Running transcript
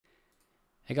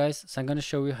Hey guys, so I'm going to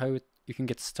show you how you can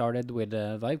get started with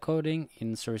vibe coding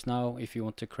in ServiceNow if you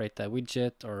want to create a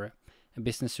widget or a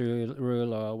business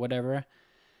rule or whatever,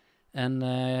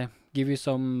 and give you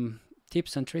some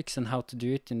tips and tricks on how to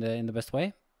do it in the best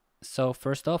way. So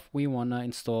first off, we want to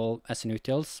install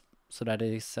SNUtils. So that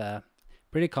is a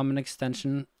pretty common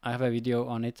extension. I have a video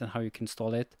on it and how you can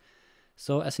install it.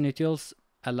 So SNUtils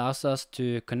allows us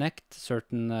to connect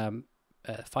certain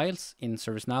files in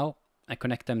ServiceNow and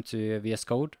connect them to VS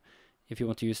Code if you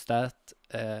want to use that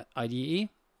IDE.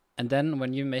 And then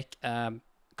when you make a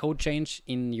code change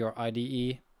in your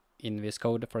IDE in VS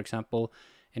Code, for example,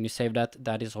 and you save that,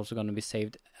 that is also going to be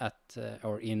saved at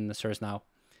or in ServiceNow.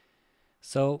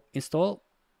 So install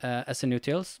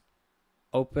SNUtils,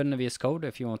 open VS Code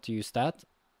if you want to use that.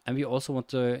 And we also want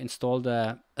to install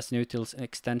the SNUtils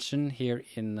extension here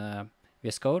in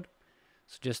VS Code.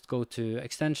 So just go to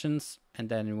extensions, and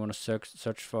then you want to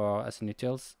search for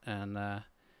SNUtils, and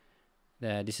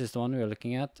this is the one we're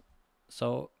looking at.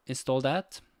 So install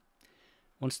that.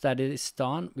 Once that is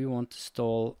done, we want to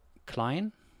install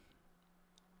Klein.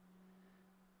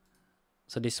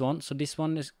 So this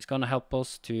one is going to help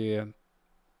us to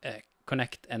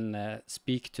connect and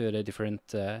speak to the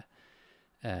different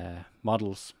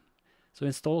models. So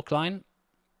install Klein.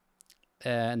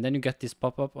 And then you get this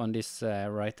pop-up on this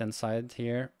right hand side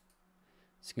here,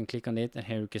 so you can click on it, and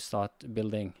here you can start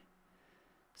building.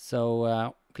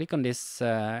 So click on this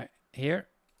here,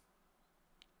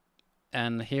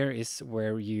 and here is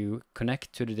where you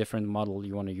connect to the different model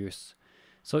you want to use.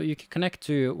 So you can connect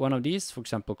to one of these, for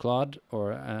example Claude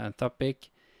or Anthropic,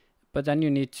 but then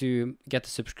you need to get a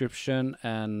subscription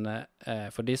and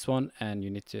for this one, and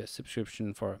you need a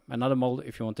subscription for another model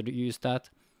if you want to use that.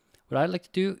 What I like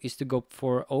to do is to go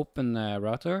for open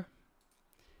router,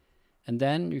 and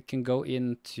then you can go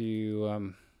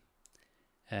into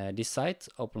this site,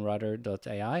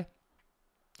 openrouter.ai,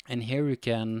 and here you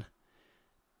can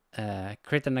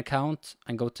create an account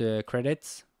and go to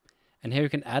credits, and here you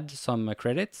can add some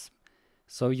credits.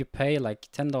 So you pay like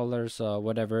 $10 or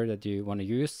whatever that you want to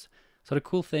use. So the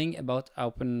cool thing about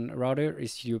open router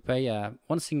is you pay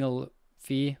one single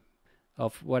fee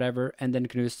of whatever, and then you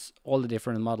can use all the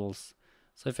different models.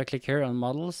 So if I click here on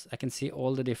models, I can see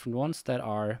all the different ones that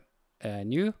are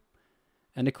new.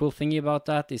 And the cool thing about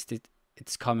that is that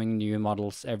it's coming new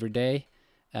models every day,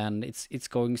 and it's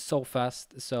going so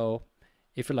fast. So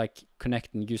if you like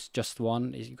connect and use just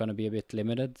one, it's going to be a bit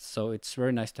limited. So it's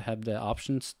very nice to have the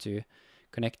options to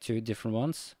connect to different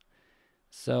ones.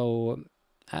 So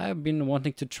I've been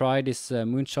wanting to try this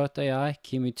Moonshot AI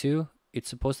Kimi 2. It's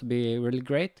supposed to be really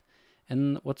great.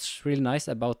 And what's really nice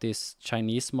about these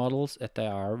Chinese models is that they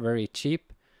are very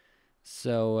cheap.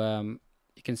 So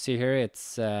you can see here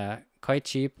it's quite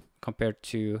cheap compared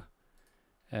to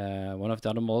one of the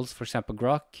other models. For example,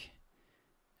 Grok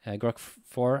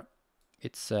 4,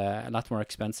 it's a lot more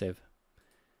expensive.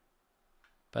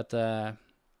 But I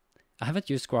haven't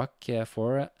used Grok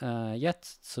 4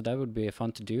 yet, so that would be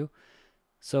fun to do.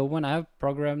 So when I've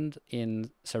programmed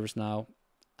in ServiceNow,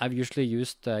 I've usually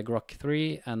used Grok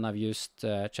 3, and I've used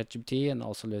ChatGPT, and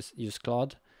also used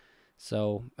Claude.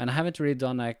 So, and I haven't really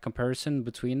done a comparison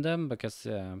between them because,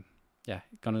 yeah,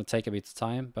 it's gonna take a bit of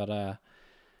time. But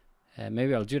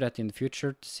maybe I'll do that in the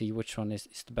future to see which one is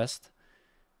the best.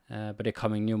 But they're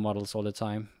coming new models all the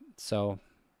time. So,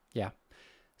 yeah.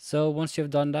 So once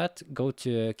you've done that, go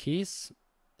to keys.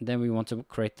 Then we want to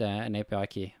create an API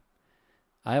key.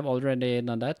 I have already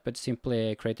done that, but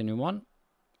simply create a new one.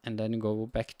 And then you go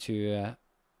back to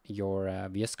your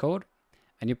VS Code,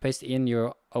 and you paste in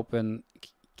your open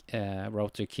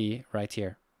router key right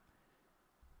here.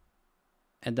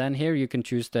 And then here you can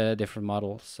choose the different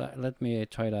models. So let me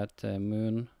try that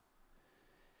Moon.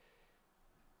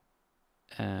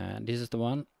 This is the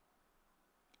one.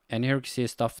 And here you can see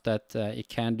stuff that it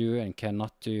can do and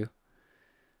cannot do.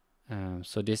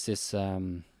 So this is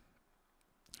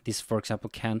this, for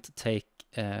example, can't take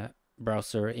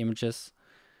browser images.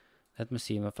 Let me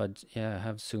see if I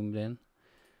have zoomed in.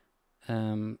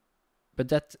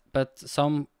 But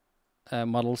some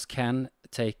models can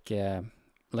take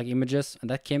like images, and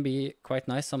that can be quite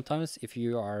nice sometimes if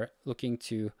you are looking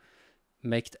to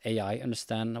make the AI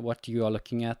understand what you are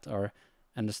looking at, or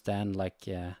understand like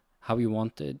how you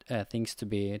wanted things to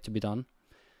be done.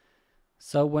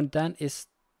 So when that is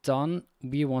done,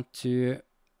 we want to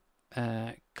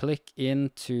click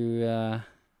into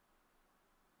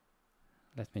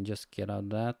let me just get out of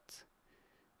that.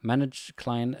 Manage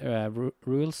client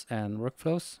rules and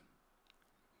workflows.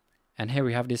 And here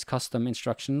we have these custom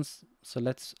instructions. So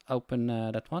let's open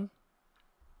that one.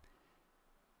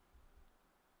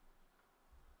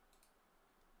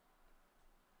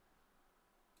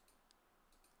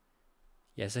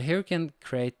 Yeah, so here you can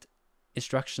create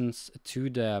instructions to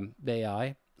the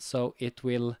AI, so it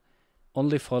will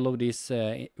only follow these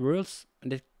rules,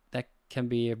 and that can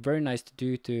be very nice to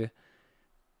do to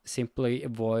simply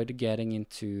avoid getting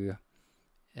into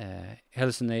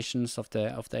hallucinations of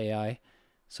the AI.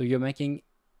 So you're making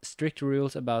strict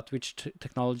rules about which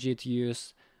technology to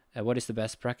use, what is the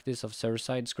best practice of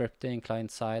server-side scripting,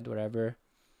 client-side, whatever.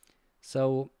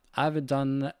 So I've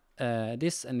done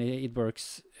this, and it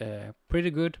works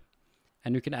pretty good.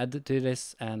 And you can add to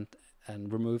this and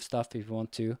remove stuff if you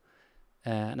want to.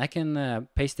 And I can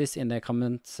paste this in the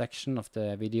comment section of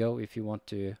the video if you want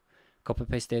to copy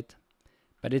paste it.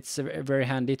 But it's very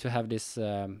handy to have this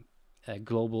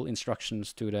global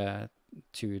instructions to the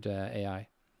AI.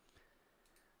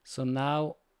 So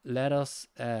now let us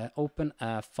open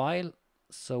a file.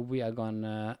 So we are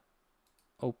gonna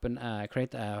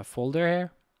create a folder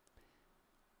here.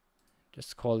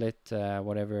 Just call it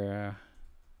whatever,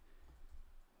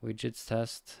 widgets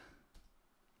test.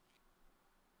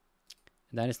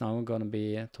 And that is now going to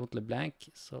be totally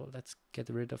blank. So let's get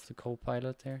rid of the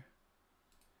copilot here.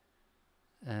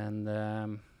 And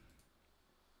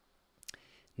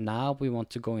now we want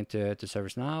to go into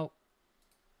ServiceNow,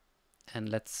 and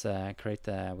let's create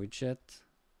a widget.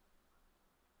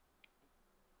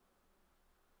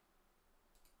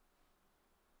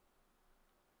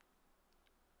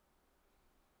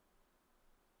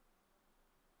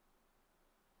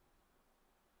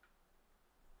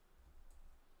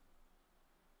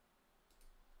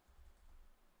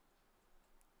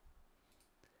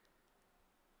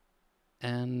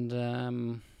 And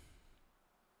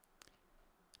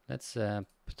let's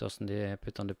put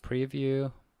on the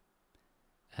preview,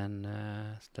 and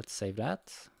let's save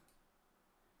that.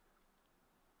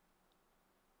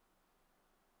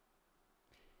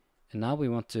 And now we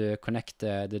want to connect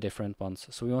the different ones.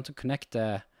 So we want to connect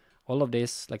all of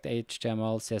this, like the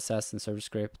HTML, CSS, and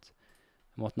ServiceScript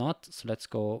and whatnot. So let's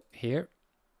go here,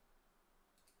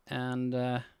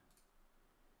 and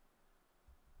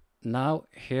now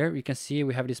here you can see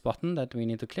we have this button that we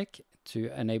need to click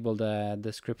to enable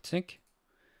the script sync.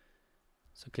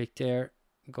 So click there,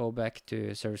 go back to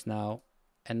ServiceNow,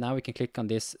 and now we can click on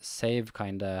this save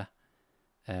kind of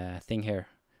thing here.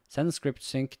 Send script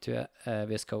sync to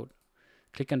VS Code.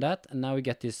 Click on that, and now we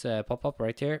get this pop-up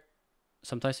right here.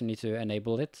 Sometimes you need to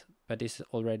enable it, but this is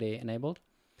already enabled.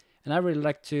 And I really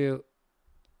like to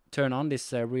turn on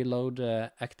this reload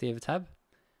active tab.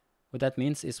 What that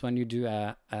means is when you do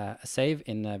a save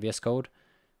in VS Code,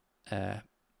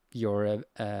 your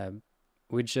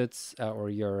widgets or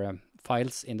your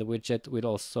files in the widget will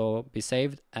also be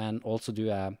saved and also do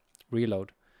a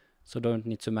reload. So don't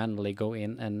need to manually go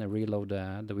in and reload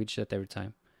the widget every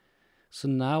time. So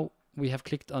now we have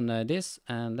clicked on this,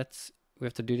 and we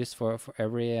have to do this for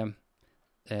every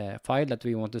file that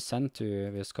we want to send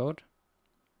to VS Code.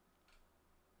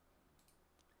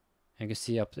 You can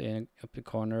see up the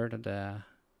corner that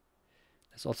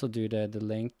let's also do the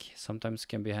link. Sometimes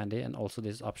can be handy, and also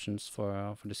these options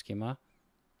for the schema.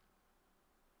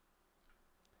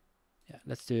 Yeah,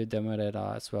 let's do demo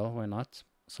data as well. Why not?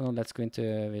 So let's go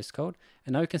into VS Code,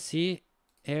 and now you can see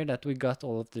here that we got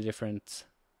all of the different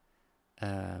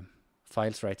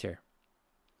files right here.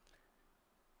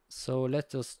 So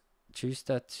let us choose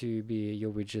that to be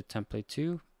your widget template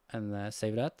 2 and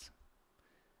save that.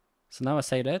 So now I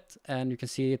saved it, and you can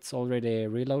see it's already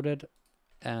reloaded,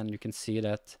 and you can see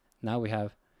that now we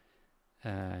have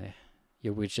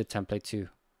your widget template 2.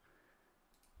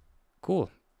 Cool.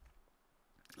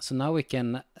 So now we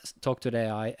can talk to the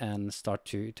AI and start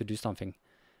to do something.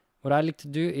 What I like to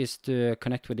do is to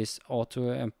connect with this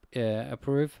auto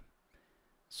approve.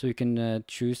 So you can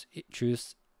choose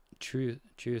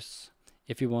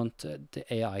if you want the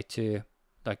AI to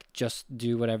like just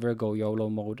do whatever, go YOLO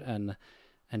mode and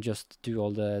just do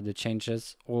all the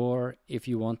changes, or if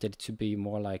you want it to be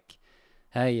more like,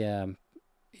 hey,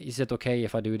 is it okay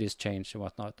if I do this change and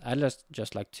whatnot? I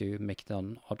just like to make it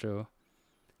on auto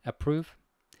approve.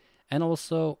 And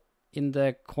also in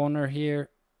the corner here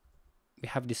we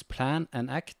have this plan and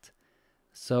act.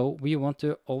 So we want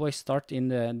to always start in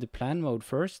the plan mode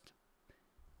first,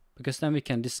 because then we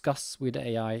can discuss with the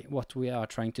AI what we are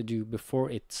trying to do before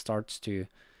it starts to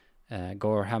go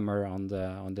or hammer on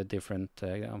the different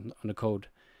on the code.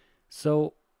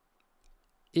 So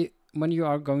when you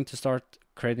are going to start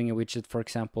creating a widget, for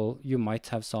example, you might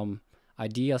have some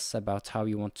ideas about how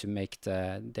you want to make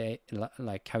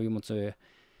like how you want to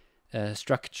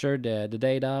structure the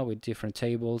data with different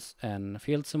tables and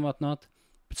fields and whatnot.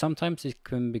 But sometimes it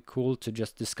can be cool to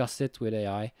just discuss it with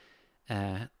AI,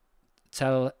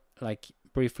 tell like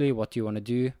briefly what you want to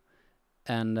do,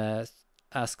 and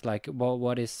ask like, well,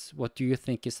 what do you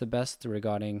think is the best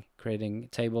regarding creating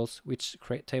tables? Which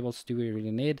tables do we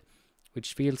really need?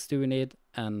 Which fields do we need?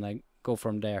 And like go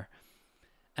from there.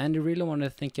 And you really want to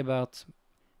think about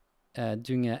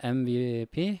doing a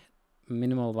MVP,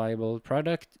 minimal viable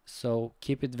product. So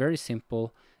keep it very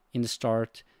simple in the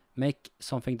start. Make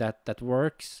something that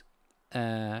works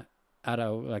out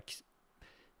of like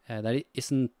that it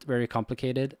isn't very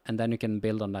complicated, and then you can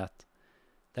build on that.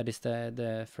 That is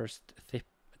the first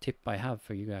tip I have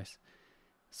for you guys.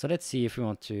 So let's see if we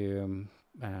want to.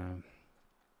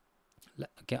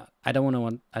 Okay, I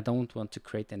don't want to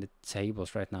create any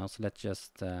tables right now. So let's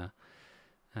just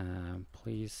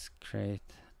please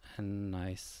create a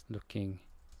nice looking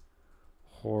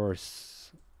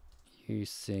horse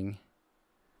using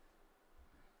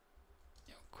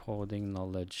your coding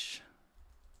knowledge.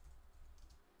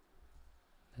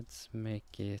 Let's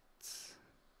make it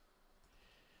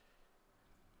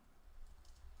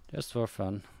just for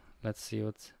fun. Let's see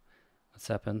what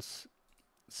happens.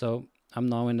 So I'm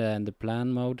now in the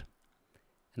plan mode,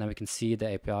 and now we can see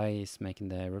the API is making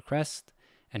the request,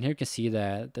 and here you can see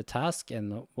the task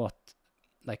and what,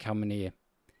 like how many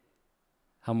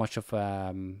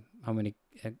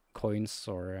coins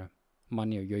or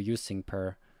money you're using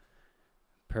per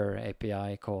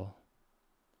API call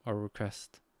or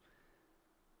request.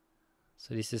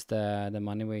 So this is the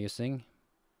money we're using.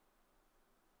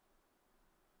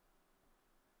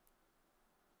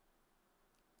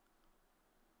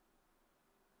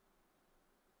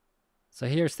 So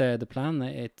here's the plan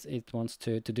it wants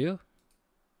to do.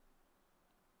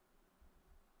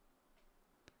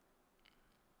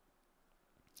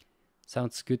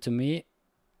 Sounds good to me.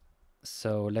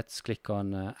 So let's click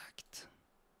on Act.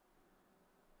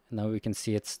 Now we can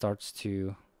see it starts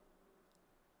to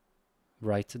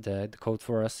write the code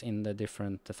for us in the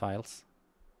different files.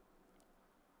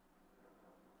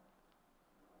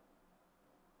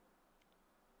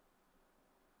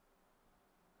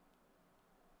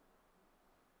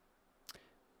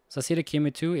 So I see the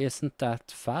Kimi 2 isn't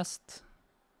that fast,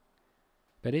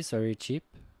 but it's very cheap.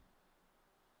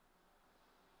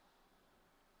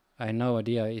 I have no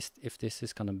idea if this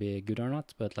is gonna be good or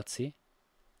not, but let's see.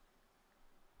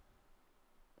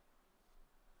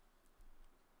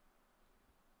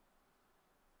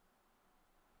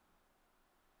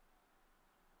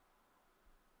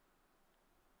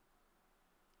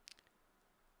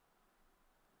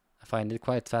 I find it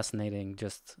quite fascinating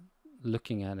just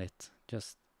looking at it,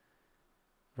 just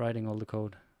writing all the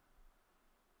code.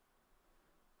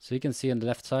 So you can see on the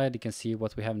left side, you can see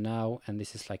what we have now, and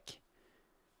this is like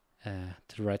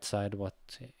to the right side what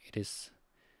it is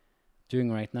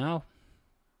doing right now.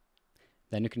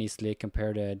 Then you can easily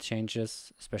compare the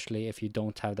changes, especially if you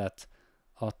don't have that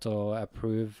auto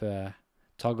approve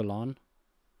toggle on.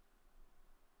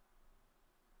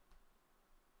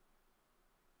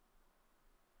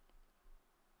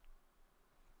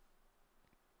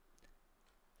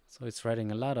 So it's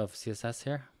writing a lot of CSS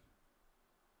here.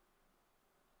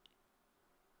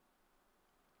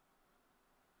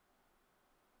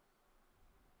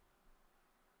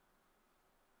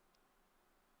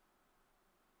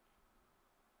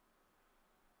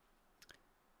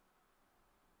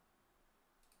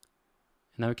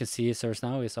 Now we can see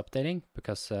ServiceNow is updating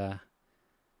because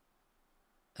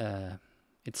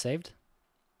it's saved.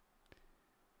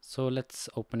 So let's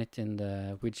open it in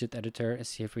the widget editor and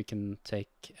see if we can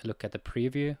take a look at the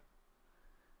preview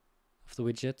of the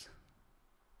widget.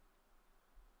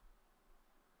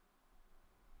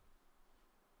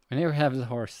 And here we have the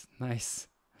horse. Nice.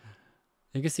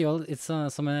 You can see it's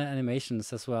some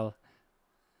animations as well.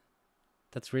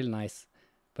 That's really nice.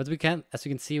 But we can't, as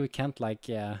you can see, we can't like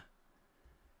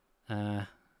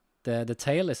the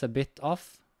tail is a bit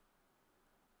off,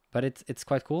 but it's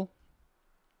quite cool.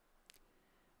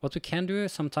 What we can do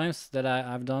sometimes that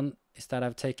I've done is that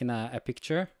I've taken a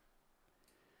picture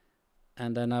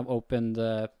and then I've opened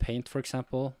Paint, for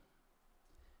example,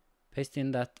 paste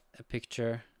in that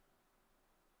picture.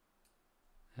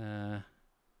 Sorry,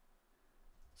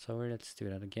 let's do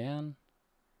that again.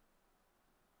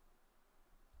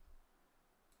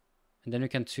 And then you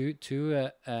can two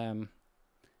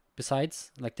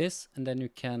besides like this, and then you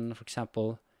can, for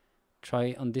example,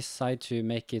 try on this side to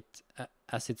make it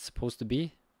as it's supposed to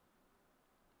be.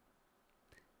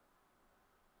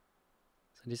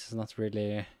 So this is not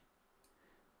really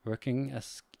working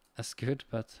as good,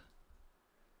 but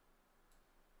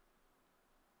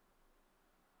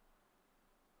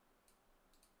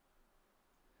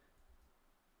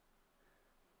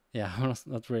yeah,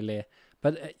 not really.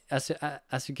 But as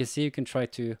you can see, you can try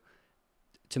to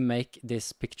make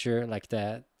this picture like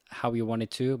how you want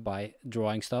it to by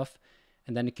drawing stuff.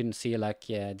 And then you can see like,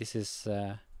 yeah, this is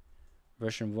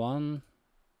version 1.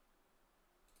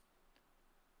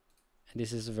 And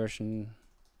this is version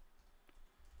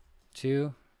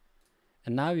 2.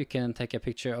 And now you can take a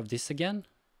picture of this again.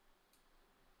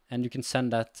 And you can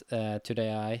send that to the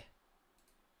AI.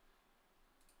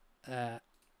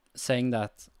 Saying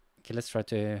that, okay, let's try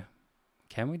to,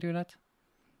 can we do that?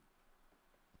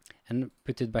 And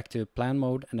put it back to plan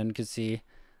mode, and then you can see,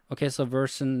 okay, so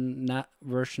version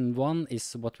 1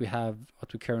 is what we have,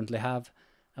 what we currently have.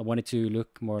 I want it to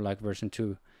look more like version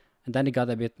 2. And then you got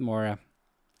a bit more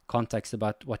context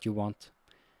about what you want.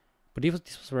 But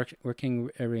this was working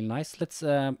really nice. Let's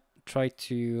try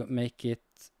to make it,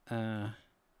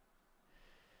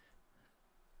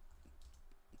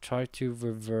 try to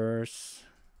reverse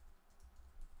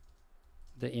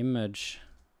the image.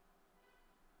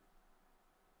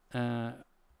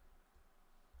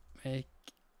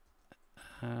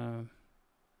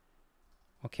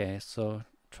 Okay, so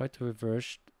try to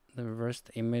reverse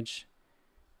the image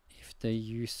if the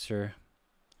user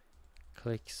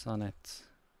clicks on it.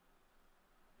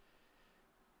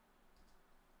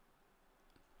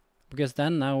 Because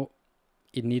then now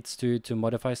it needs to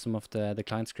modify some of the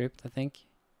client script, I think.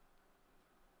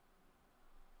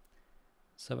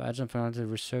 So agent functionality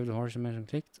reserve the horizontal mention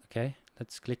clicked. Okay,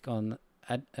 let's click on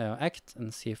act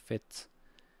and see if it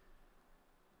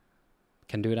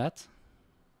can do that.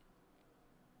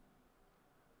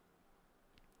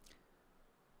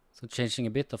 So changing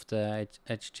a bit of the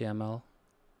HTML.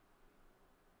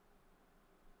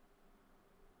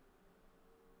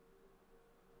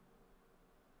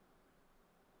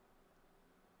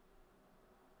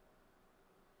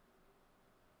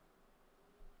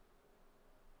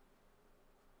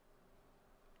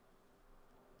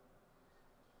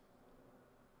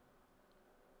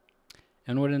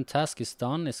 And when the task is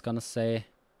done, it's gonna say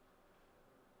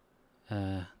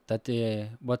that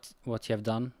what you have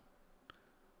done,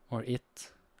 or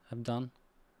it have done.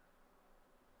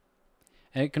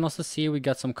 And you can also see we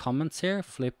got some comments here,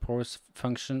 flip, pause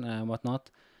function, and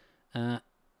whatnot. I'm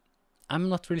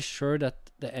not really sure that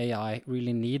the AI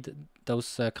really need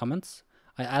those comments.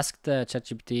 I asked the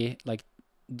ChatGPT, like,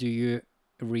 do you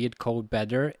read code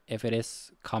better if it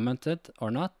is commented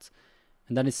or not?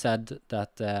 And then it said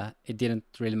that it didn't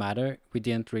really matter. We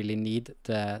didn't really need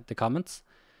the comments.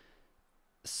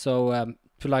 So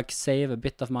to like save a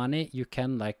bit of money, you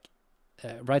can like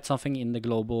write something in the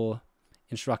global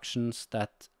instructions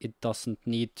that it doesn't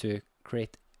need to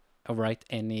create or write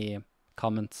any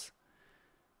comments,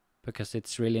 because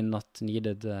it's really not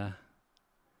needed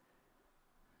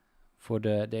for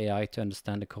the AI to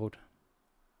understand the code.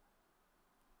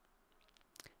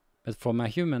 But from a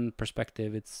human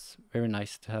perspective, it's very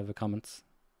nice to have comments.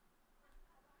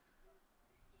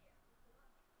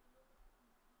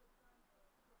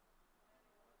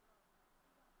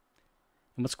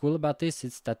 And what's cool about this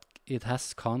is that it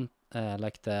has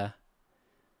like the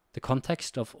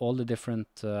context of all the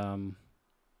different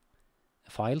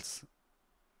files.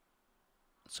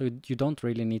 So you don't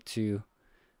really need to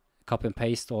copy and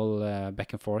paste all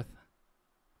back and forth.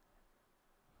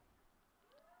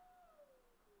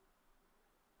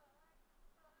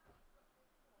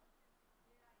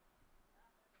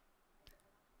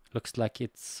 Looks like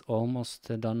it's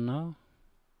almost done now.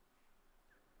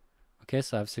 Okay,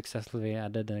 so I've successfully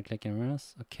added the click and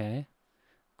runs. Okay,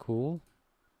 cool.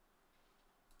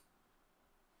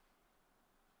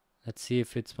 Let's see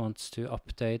if it wants to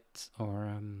update or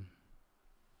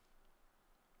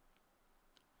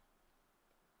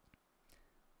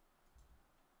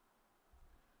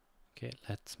okay,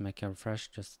 let's make a refresh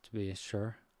just to be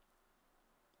sure.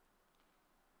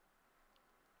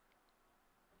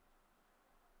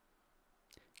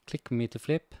 Click me to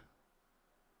flip.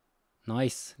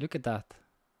 Nice, look at that.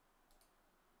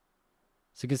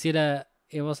 So you can see that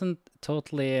it wasn't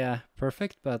totally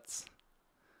perfect, but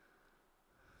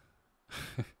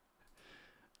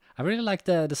I really like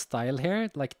the style here,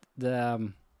 like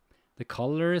the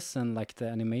colors and like the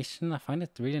animation. I find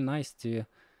it really nice to.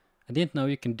 I didn't know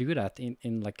you can do that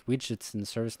in like widgets in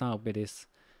ServiceNow with this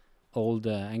old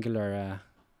Angular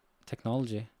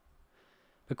technology.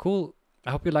 But cool. I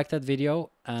hope you liked that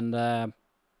video and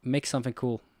make something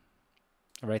cool.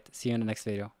 All right, see you in the next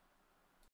video.